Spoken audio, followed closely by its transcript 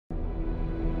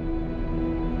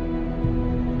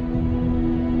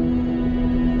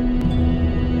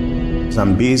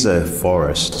Zambeza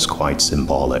forest is quite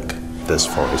symbolic. This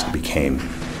forest became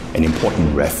an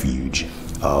important refuge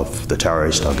of the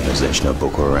terrorist organization of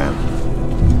Boko Haram.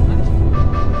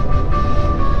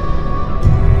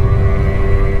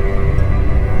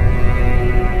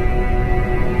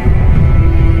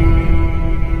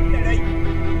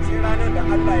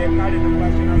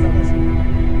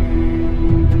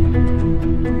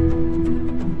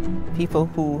 People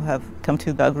who have come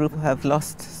to the group have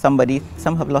lost somebody,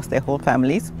 some have lost their whole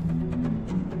families.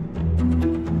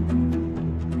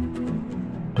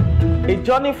 A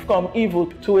journey from evil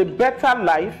to a better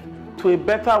life, to a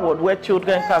better world where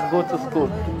children can go to school.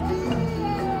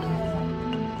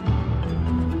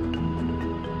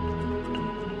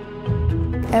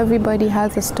 Everybody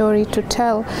has a story to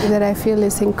tell that I feel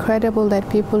is incredible that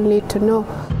people need to know.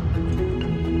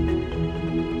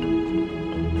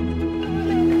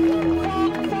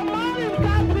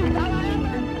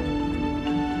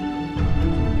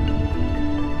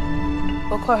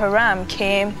 Boko Haram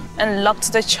came and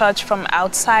locked the church from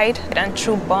outside and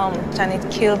threw bombs, and it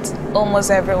killed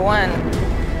almost everyone.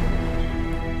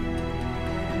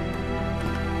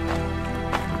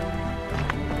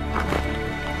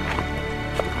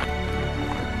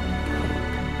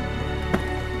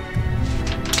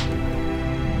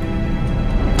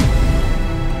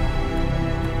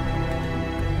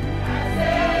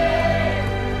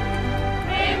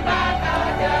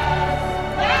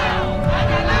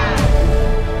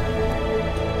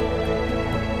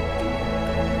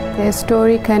 Their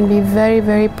story can be very,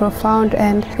 very profound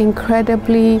and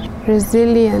incredibly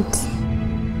resilient.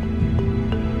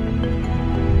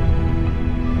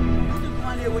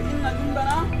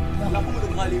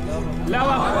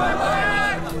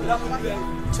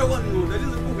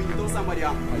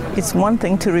 It's one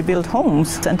thing to rebuild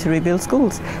homes and to rebuild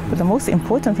schools, but the most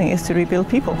important thing is to rebuild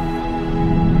people.